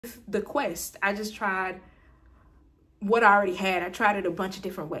the quest, I just tried what I already had. I tried it a bunch of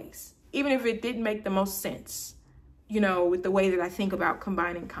different ways, even if it didn't make the most sense, you know, with the way that I think about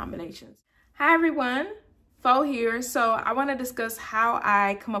combining combinations. Hi everyone, Fo here. So I want to discuss how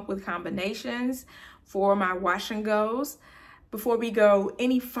I come up with combinations for my wash and goes before we go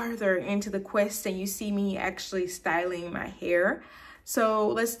any further into the quest and you see me actually styling my hair. So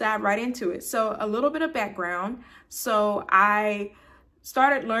let's dive right into it. So a little bit of background. So I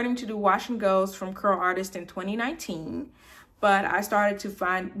started learning to do wash and goes from Curl Artist in 2019, but I started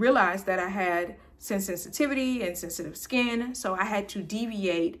to realize that I had sensitivity and sensitive skin, so I had to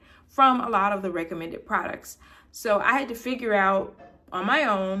deviate from a lot of the recommended products. So I had to figure out on my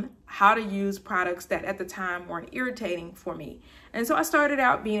own how to use products that at the time weren't irritating for me. And so I started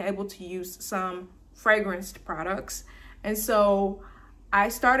out being able to use some fragranced products. And so I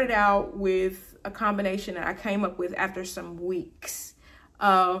started out with a combination that I came up with after some weeks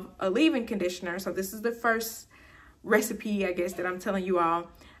of a leave-in conditioner. So this is the first recipe, I guess, that I'm telling you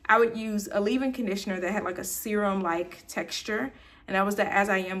all. I would use a leave-in conditioner that had like a serum-like texture, and that was the As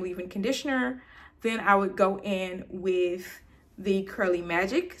I Am leave-in conditioner. Then I would go in with the Curly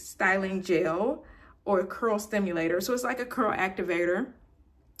Magic styling gel or curl stimulator. So it's like a curl activator,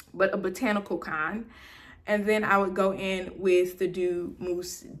 but a botanical kind. And then I would go in with the Dew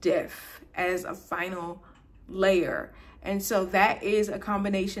Mousse Def as a final layer. And so that is a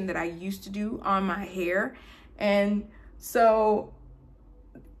combination that I used to do on my hair. And so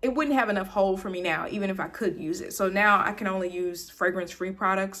it wouldn't have enough hold for me now, even if I could use it. So now I can only use fragrance-free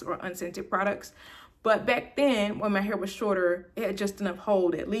products or unscented products. But back then, when my hair was shorter, it had just enough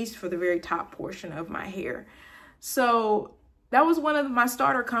hold, at least for the very top portion of my hair. So that was one of my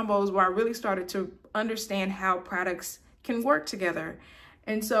starter combos where I really started to understand how products can work together.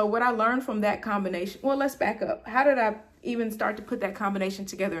 And so what I learned from that combination, well, let's back up. How did I even start to put that combination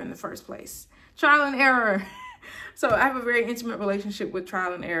together in the first place? Trial and error. So I have a very intimate relationship with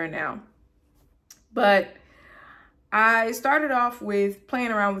trial and error now. But I started off with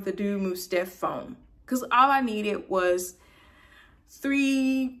playing around with the Dew Mousse Def foam because all I needed was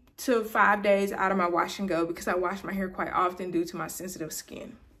 3 to 5 days out of my wash and go because I wash my hair quite often due to my sensitive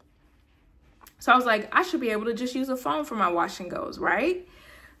skin. So I was like, I should be able to just use a foam for my wash and goes, right?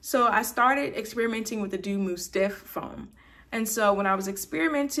 So I started experimenting with the Dew Mousse Def foam. And so when I was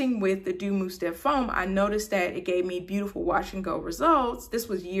experimenting with the Dew Mousse Def foam, I noticed that it gave me beautiful wash and go results. This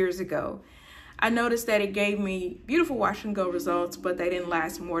was years ago. I noticed that it gave me beautiful wash and go results, but they didn't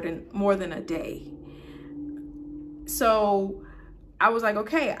last more than a day. So I was like,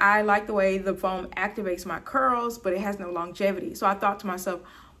 okay, I like the way the foam activates my curls, but it has no longevity. So I thought to myself,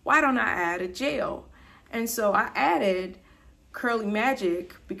 why don't I add a gel? And so I added Curly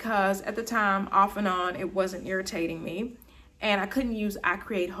Magic because at the time, off and on, it wasn't irritating me. And I couldn't use I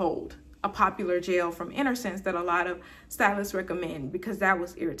Create Hold, a popular gel from Innersense that a lot of stylists recommend because that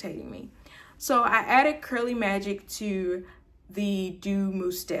was irritating me. So I added Curly Magic to the Dew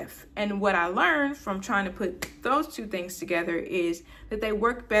Mousse Def. And what I learned from trying to put those two things together is that they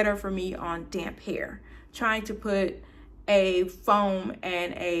work better for me on damp hair. Trying to put a foam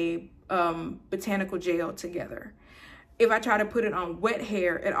and a botanical gel together. If I try to put it on wet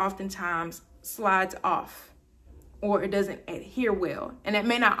hair, it oftentimes slides off or it doesn't adhere well. And it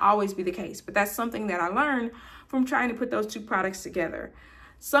may not always be the case, but that's something that I learned from trying to put those two products together.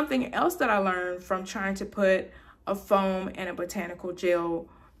 Something else that I learned from trying to put a foam and a botanical gel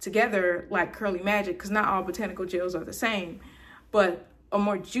together, like Curly Magic, because not all botanical gels are the same, but a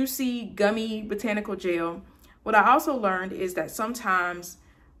more juicy, gummy botanical gel. What I also learned is that sometimes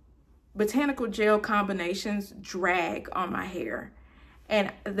botanical gel combinations drag on my hair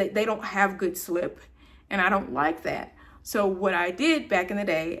and they don't have good slip, and I don't like that. So what I did back in the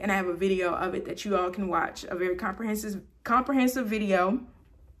day, and I have a video of it that you all can watch, a very comprehensive video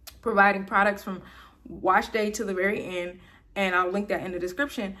providing products from wash day to the very end, and I'll link that in the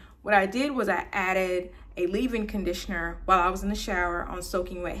description. What I did was I added a leave-in conditioner while I was in the shower on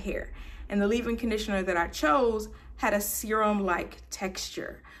soaking wet hair. And the leave-in conditioner that I chose had a serum-like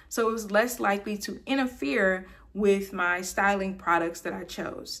texture. So it was less likely to interfere with my styling products that I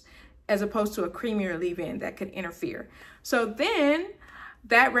chose, as opposed to a creamier leave-in that could interfere. So then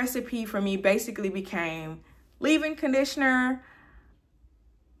that recipe for me basically became leave-in conditioner,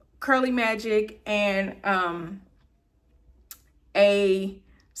 Curly Magic, and a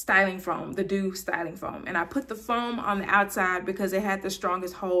styling foam, the Dew styling foam. And I put the foam on the outside because it had the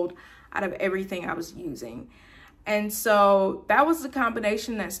strongest hold out of everything I was using. And so that was the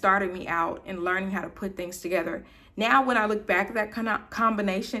combination that started me out in learning how to put things together. Now, when I look back at that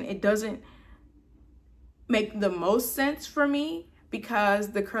combination, it doesn't make the most sense for me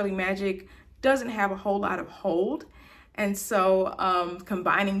because the Curly Magic doesn't have a whole lot of hold. And so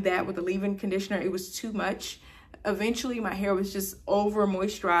combining that with the leave-in conditioner, it was too much. Eventually my hair was just over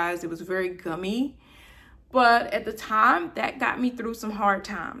moisturized. It was very gummy. But at the time, that got me through some hard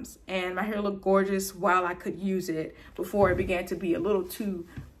times, and my hair looked gorgeous while I could use it before it began to be a little too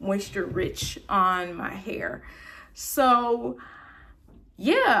moisture rich on my hair. So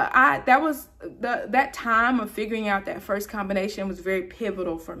yeah, that time of figuring out that first combination was very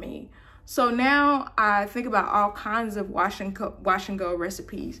pivotal for me. So now I think about all kinds of wash and go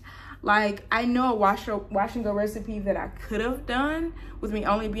recipes. Like, I know a wash and go recipe that I could have done with me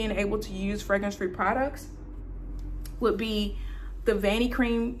only being able to use fragrance-free products would be the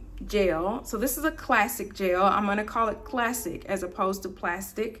Vanicream gel. So this is a classic gel. I'm gonna call it classic as opposed to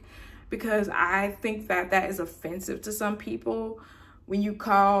plastic, because I think that that is offensive to some people when you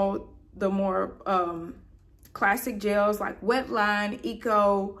call the more classic gels like Wetline,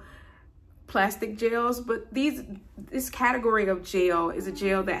 Eco, plastic gels. But this category of gel is a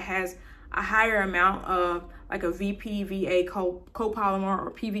gel that has a higher amount of like a VP, VA, copolymer,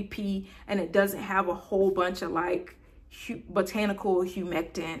 or PVP, and it doesn't have a whole bunch of like botanical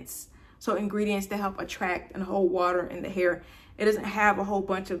humectants, so ingredients that help attract and hold water in the hair. It doesn't have a whole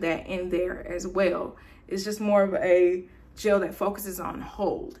bunch of that in there as well. It's just more of a gel that focuses on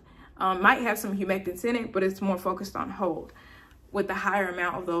hold. Might have some humectants in it, but it's more focused on hold with the higher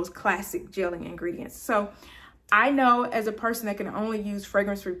amount of those classic gelling ingredients. So I know, as a person that can only use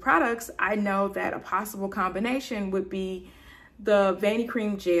fragrance-free products, I know that a possible combination would be the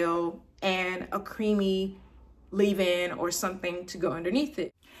Vanicream gel and a creamy leave-in or something to go underneath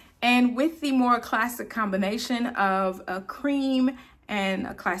it. And with the more classic combination of a cream and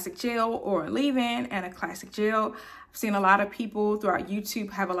a classic gel, or a leave-in and a classic gel, I've seen a lot of people throughout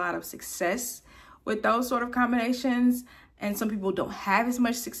YouTube have a lot of success with those sort of combinations. And some people don't have as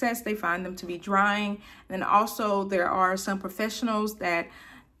much success. They find them to be drying. And also there are some professionals that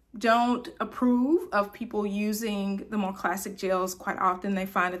don't approve of people using the more classic gels. Quite often they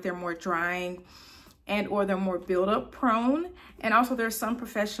find that they're more drying and or they're more buildup prone. And also there's some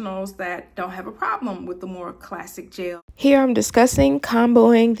professionals that don't have a problem with the more classic gel. Here I'm discussing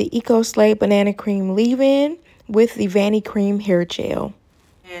comboing the Eco Slay Banana Cream Leave-In with the Vanicream Hair Gel.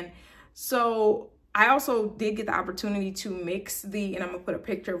 And so I also did get the opportunity to mix and I'm gonna put a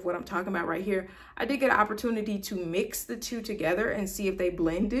picture of what I'm talking about right here. I did get an opportunity to mix the two together and see if they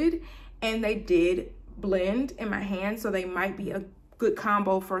blended, and they did blend in my hand. So they might be a good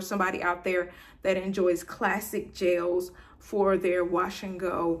combo for somebody out there that enjoys classic gels for their wash and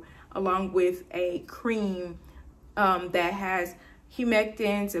go, along with a cream that has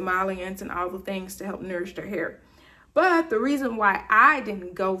humectants, emollients, and all the things to help nourish their hair. But the reason why I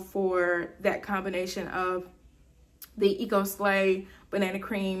didn't go for that combination of the Eco Slay Banana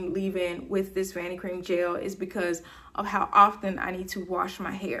Cream leave-in with this Vanicream gel is because of how often I need to wash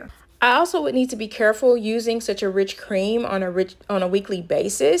my hair. I also would need to be careful using such a rich cream on a weekly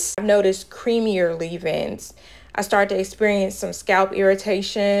basis. I've noticed creamier leave-ins. I start to experience some scalp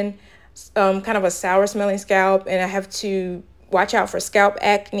irritation, kind of a sour smelling scalp, and I have to watch out for scalp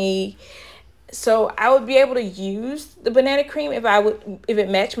acne. So I would be able to use the banana cream if it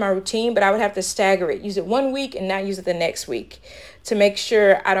matched my routine, but I would have to stagger it. Use it one week and not use it the next week to make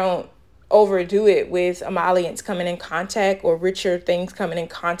sure I don't overdo it with emollients coming in contact or richer things coming in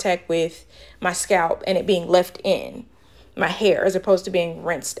contact with my scalp and it being left in my hair as opposed to being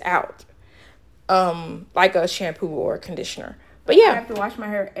rinsed out like a shampoo or a conditioner. But yeah, I have to wash my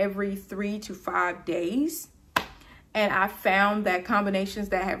hair every 3 to 5 days. And I found that combinations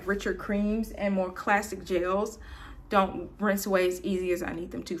that have richer creams and more classic gels don't rinse away as easy as I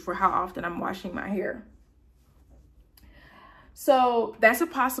need them to for how often I'm washing my hair. So that's a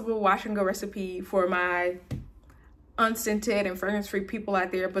possible wash and go recipe for my unscented and fragrance-free people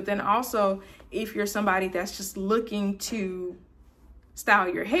out there. But then also, if you're somebody that's just looking to style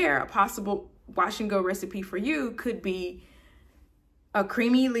your hair, a possible wash and go recipe for you could be a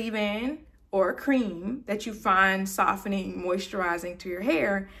creamy leave-in or a cream that you find softening, moisturizing to your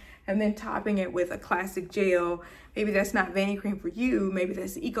hair, and then topping it with a classic gel. Maybe that's not Vanicream for you, maybe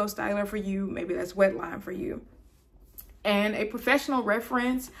that's Eco Styler for you, maybe that's Wetline for you. And a professional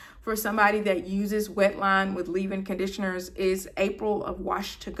reference for somebody that uses Wetline with leave-in conditioners is April of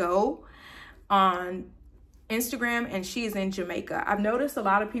Wash to Go on Instagram, and she is in Jamaica. I've noticed a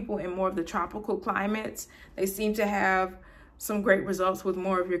lot of people in more of the tropical climates, they seem to have some great results with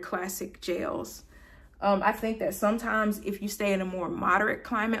more of your classic gels. I think that sometimes if you stay in a more moderate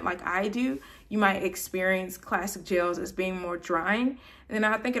climate like I do, you might experience classic gels as being more drying. And then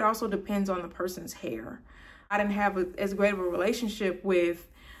I think it also depends on the person's hair. I didn't have as great of a relationship with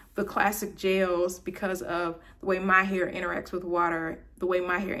the classic gels because of the way my hair interacts with water, the way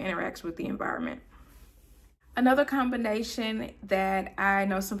my hair interacts with the environment. Another combination that I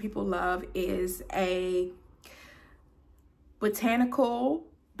know some people love is a Botanical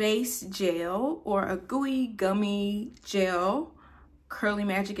base gel or a gooey gummy gel. Curly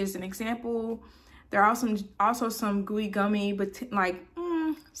Magic is an example. There are also some gooey gummy, but like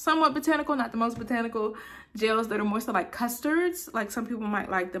somewhat botanical, not the most botanical gels that are more so like custards. Like some people might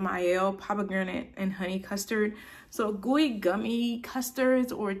like the Mael pomegranate and honey custard. So gooey gummy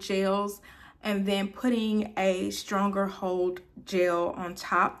custards or gels, and then putting a stronger hold gel on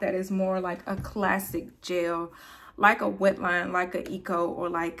top that is more like a classic gel, like a wetline, like a Eco, or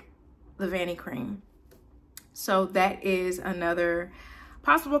like the Vanny Cream. So that is another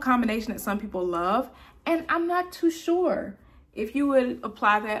possible combination that some people love. And I'm not too sure if you would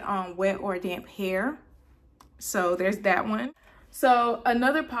apply that on wet or damp hair. So there's that one. So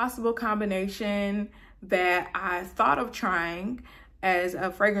another possible combination that I thought of trying as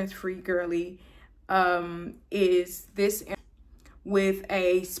a fragrance-free girly is this with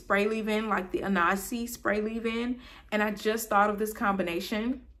a spray leave-in, like the Anasi spray leave-in. And I just thought of this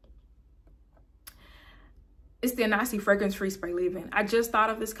combination. It's the Anasi fragrance-free spray leave-in. I just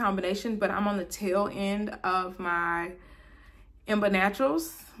thought of this combination, but I'm on the tail end of my Emba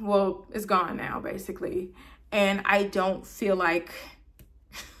Naturals. Well, it's gone now, basically. And I don't feel like,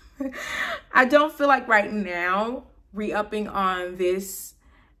 right now re-upping on this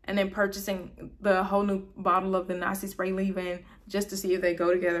and then purchasing the whole new bottle of the Anasi spray leave-in just to see if they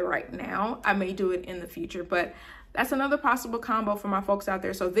go together right now. I may do it in the future, but that's another possible combo for my folks out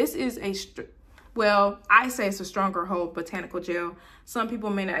there. So this is well, I say it's a stronger hold botanical gel. Some people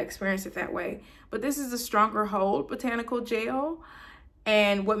may not experience it that way, but this is a stronger hold botanical gel.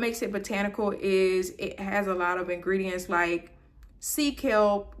 And what makes it botanical is it has a lot of ingredients like sea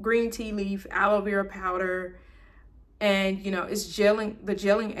kelp, green tea leaf, aloe vera powder, and it's gelling. The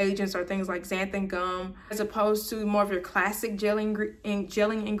gelling agents are things like xanthan gum, as opposed to more of your classic gelling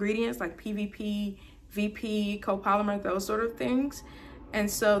ingredients like PVP, VP, copolymer, those sort of things. And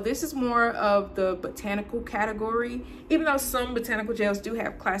so this is more of the botanical category, even though some botanical gels do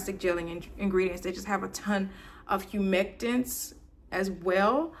have classic gelling ingredients. They just have a ton of humectants as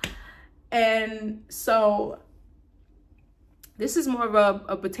well. And so this is more of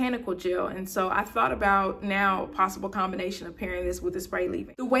a botanical gel. And so I thought about now a possible combination of pairing this with the spray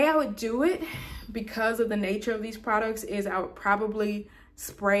leave-in. The way I would do it, because of the nature of these products, is I would probably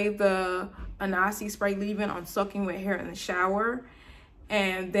spray the Anasi spray leave-in on soaking wet hair in the shower.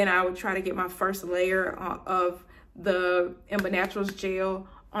 And then I would try to get my first layer of the Emba Naturals gel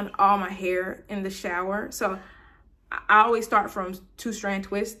on all my hair in the shower. So I always start from 2-strand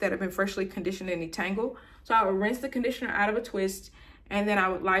twists that have been freshly conditioned and detangled. So I would rinse the conditioner out of a twist, and then I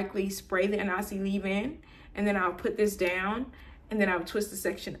would likely spray the Anasi leave-in, and then I would put this down, and then I would twist the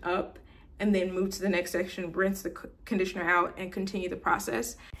section up, and then move to the next section, rinse the conditioner out, and continue the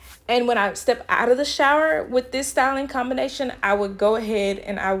process. And when I step out of the shower with this styling combination, I would go ahead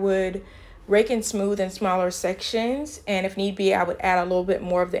and I would rake and smooth in smaller sections. And if need be, I would add a little bit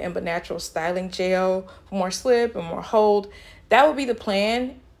more of the Emba Naturals styling gel, more slip and more hold. That would be the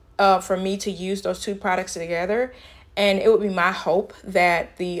plan for me to use those two products together. And it would be my hope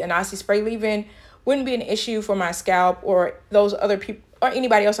that the Anasi spray leave-in wouldn't be an issue for my scalp or those other people or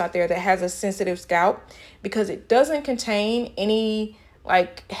anybody else out there that has a sensitive scalp, because it doesn't contain any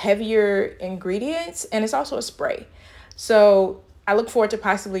like heavier ingredients, and it's also a spray. So I look forward to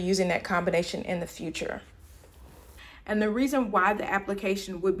possibly using that combination in the future. And the reason why the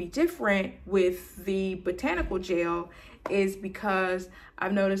application would be different with the botanical gel is because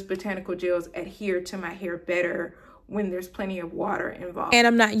I've noticed botanical gels adhere to my hair better when there's plenty of water involved. And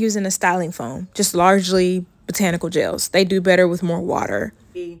I'm not using a styling foam, just largely botanical gels. They do better with more water.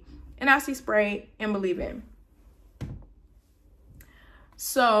 And I see spray and believe in.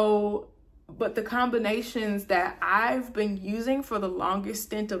 So, but the combinations that I've been using for the longest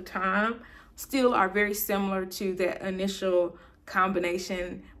stint of time still are very similar to that initial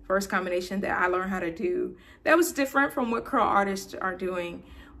combination, first combination that I learned how to do. That was different from what curl artists are doing,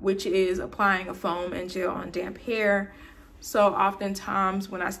 which is applying a foam and gel on damp hair. So oftentimes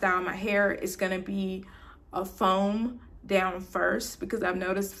when I style my hair, it's gonna be a foam down first, because I've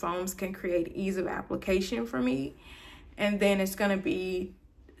noticed foams can create ease of application for me. And then it's gonna be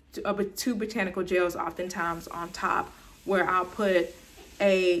two botanical gels oftentimes on top, where I'll put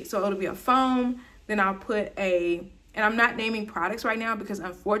so it'll be a foam, then I'll put and I'm not naming products right now because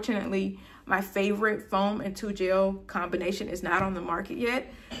unfortunately my favorite foam and 2 gel combination is not on the market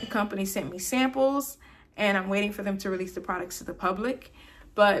yet. The company sent me samples and I'm waiting for them to release the products to the public.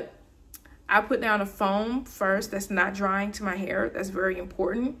 But I put down a foam first that's not drying to my hair. That's very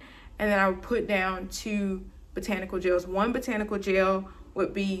important. And then I would put down 2 botanical gels. One botanical gel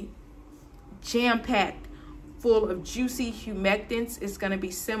would be jam-packed full of juicy humectants. It's going to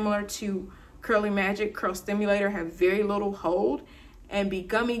be similar to Curly Magic Curl Stimulator, have very little hold, and be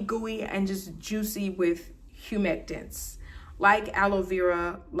gummy, gooey, and just juicy with humectants like aloe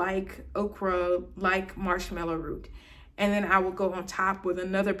vera, like okra, like marshmallow root. And then I will go on top with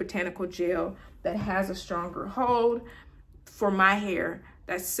another botanical gel that has a stronger hold for my hair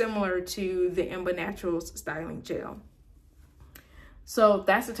that's similar to the Emba Naturals styling gel. So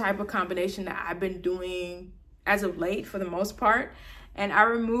that's the type of combination that I've been doing as of late for the most part. And I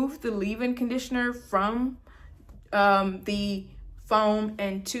removed the leave-in conditioner from the foam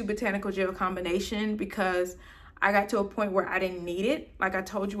and 2 botanical gel combination because I got to a point where I didn't need it. Like I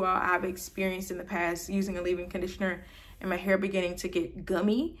told you all, I've experienced in the past using a leave-in conditioner and my hair beginning to get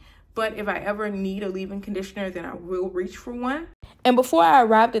gummy. But if I ever need a leave-in conditioner, then I will reach for one. And before I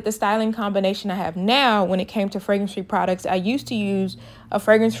arrived at the styling combination I have now, when it came to fragrance-free products, I used to use a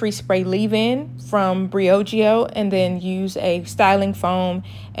fragrance-free spray leave-in from Briogeo and then use a styling foam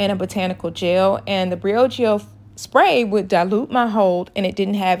and a botanical gel. And the Briogeo spray would dilute my hold and it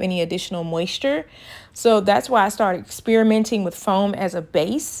didn't have any additional moisture. So that's why I started experimenting with foam as a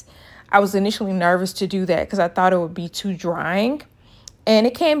base. I was initially nervous to do that because I thought it would be too drying. And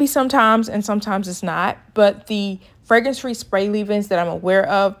it can be sometimes, and sometimes it's not. But the fragrance-free spray leave-ins that I'm aware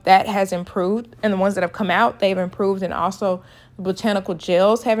of, that has improved. And the ones that have come out, they've improved. And also the botanical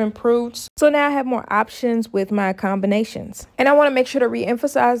gels have improved. So now I have more options with my combinations. And I want to make sure to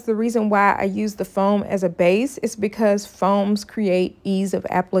re-emphasize the reason why I use the foam as a base is because foams create ease of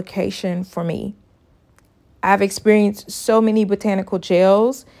application for me. I've experienced so many botanical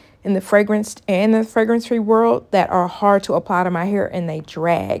gels in the fragrance and the fragrance-free world that are hard to apply to my hair and they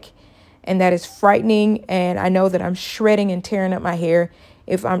drag. And that is frightening. And I know that I'm shredding and tearing up my hair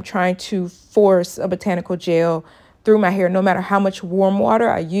if I'm trying to force a botanical gel through my hair, no matter how much warm water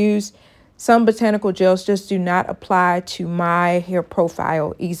I use. Some botanical gels just do not apply to my hair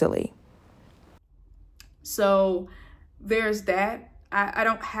profile easily. So there's that. I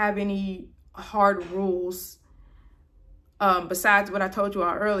don't have any hard rules besides what I told you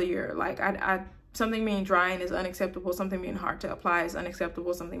all earlier. Like something being drying is unacceptable, something being hard to apply is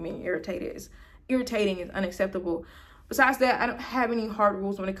unacceptable, something being irritating is unacceptable. Besides that, I don't have any hard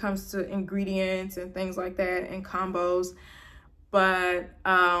rules when it comes to ingredients and things like that and combos. But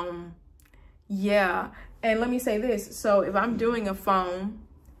yeah, and let me say this. So if I'm doing a foam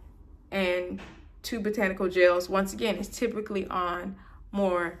and 2 botanical gels, once again, it's typically on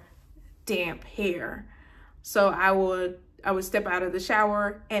more damp hair. So I would step out of the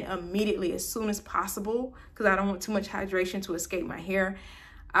shower and immediately, as soon as possible, because I don't want too much hydration to escape my hair,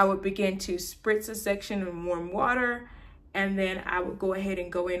 I would begin to spritz a section in warm water, and then I would go ahead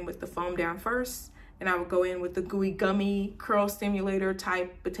and go in with the foam down first, and I would go in with the gooey gummy curl stimulator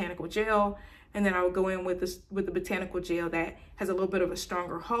type botanical gel, and then I would go in with the botanical gel that has a little bit of a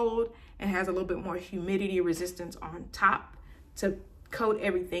stronger hold and has a little bit more humidity resistance on top to coat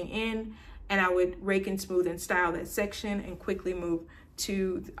everything in. And I would rake and smooth and style that section and quickly move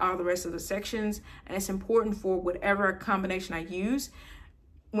to all the rest of the sections. And it's important for whatever combination I use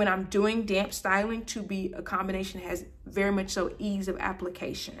when I'm doing damp styling to be a combination that has very much so ease of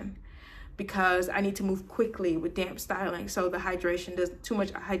application, because I need to move quickly with damp styling so the too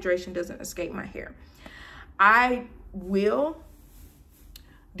much hydration doesn't escape my hair. I will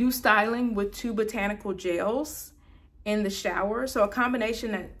do styling with 2 botanical gels in the shower. So a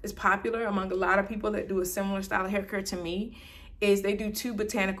combination that is popular among a lot of people that do a similar style of hair care to me is they do 2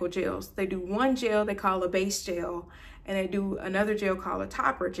 botanical gels. They do one gel they call a base gel, and they do another gel called a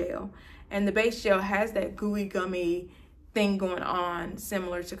topper gel. And the base gel has that gooey gummy thing going on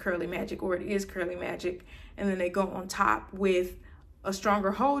similar to Curly Magic, or it is Curly Magic. And then they go on top with a stronger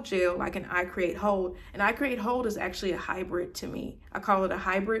hold gel like an I Create Hold. And I Create Hold is actually a hybrid to me. I call it a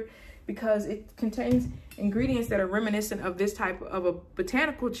hybrid because it contains ingredients that are reminiscent of this type of a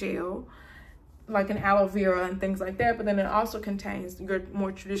botanical gel, like an aloe vera and things like that, but then it also contains your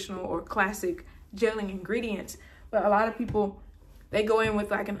more traditional or classic gelling ingredients. But a lot of people, they go in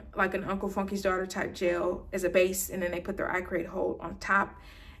with like an Uncle Funky's Daughter type gel as a base, and then they put their I Create Hold on top.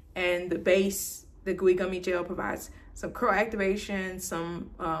 And the base, the gooey gummy gel, provides some curl activation,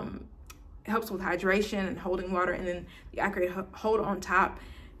 some helps with hydration and holding water, and then the I Create Hold on top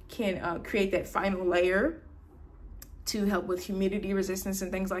can create that final layer to help with humidity resistance and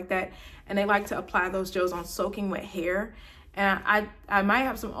things like that. And they like to apply those gels on soaking wet hair. And I might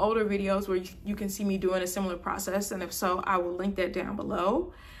have some older videos where you can see me doing a similar process. And if so, I will link that down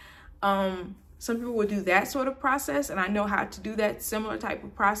below. Some people will do that sort of process, and I know how to do that similar type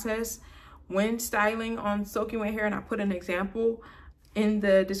of process when styling on soaking wet hair, and I put an example in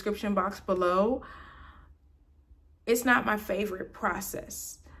the description box below. It's not my favorite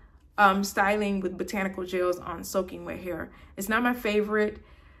process. Styling with botanical gels on soaking wet hair. It's not my favorite.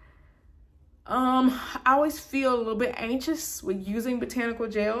 I always feel a little bit anxious with using botanical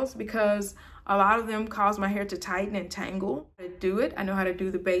gels because a lot of them cause my hair to tighten and tangle. I do it. I know how to do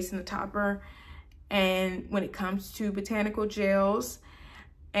the base and the topper. And when it comes to botanical gels,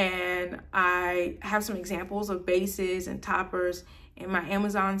 and I have some examples of bases and toppers in my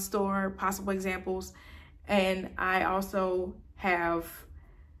Amazon store, possible examples. And I also have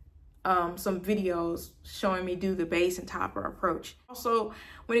some videos showing me do the base and topper approach. Also,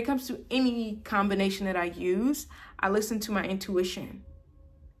 when it comes to any combination that I use, I listen to my intuition.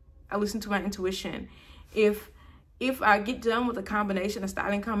 If I get done with a combination, a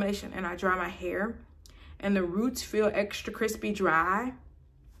styling combination, and I dry my hair and the roots feel extra crispy dry,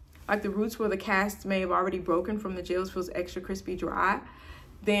 like the roots where the cast may have already broken from the gels feels extra crispy dry,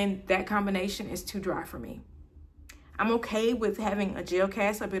 then that combination is too dry for me. I'm okay with having a gel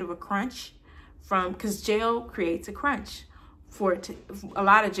cast, a bit of a crunch because gel creates a crunch for a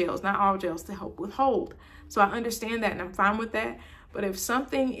lot of gels, not all gels, to help with hold. So I understand that and I'm fine with that. But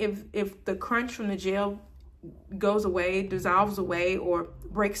if the crunch from the gel goes away, dissolves away, or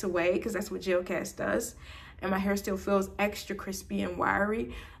breaks away, because that's what gel cast does, and my hair still feels extra crispy and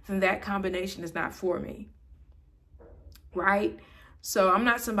wiry, then that combination is not for me, right? So I'm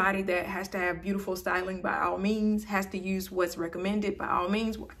not somebody that has to have beautiful styling by all means, has to use what's recommended by all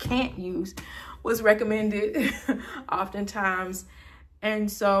means. I can't use what's recommended oftentimes.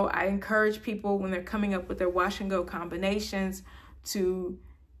 And so I encourage people when they're coming up with their wash and go combinations to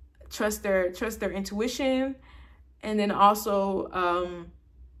trust their intuition, and then also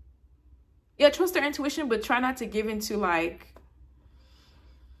trust their intuition, but try not to give into like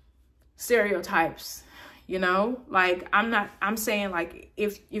stereotypes, you know? Like I'm saying like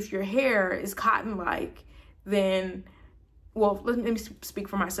if your hair is cotton like, then, well, let me speak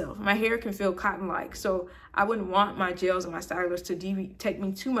for myself. My hair can feel cotton like, so I wouldn't want my gels and my stylers to take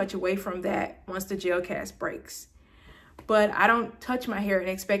me too much away from that once the gel cast breaks. But I don't touch my hair and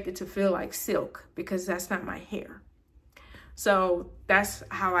expect it to feel like silk because that's not my hair. So that's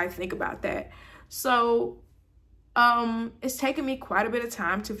how I think about that. So it's taken me quite a bit of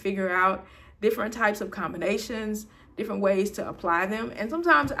time to figure out different types of combinations, different ways to apply them. And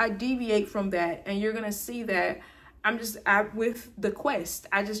sometimes I deviate from that, and you're gonna see that with the Quest,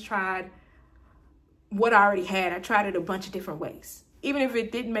 I just tried what I already had. I tried it a bunch of different ways, even if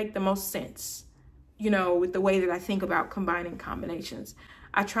it didn't make the most sense, you know, with the way that I think about combining combinations.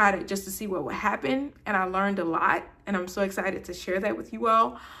 I tried it just to see what would happen, and I learned a lot, and I'm so excited to share that with you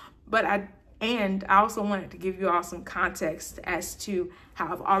all. But I also wanted to give you all some context as to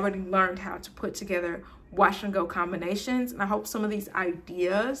how I've already learned how to put together wash and go combinations. And I hope some of these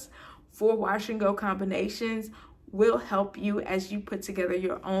ideas for wash and go combinations will help you as you put together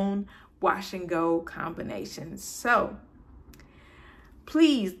your own wash and go combinations. So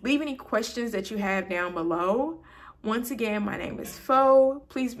please leave any questions that you have down below. Once again, my name is Fo.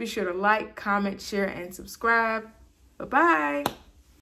 Please be sure to like, comment, share, and subscribe. Bye-bye.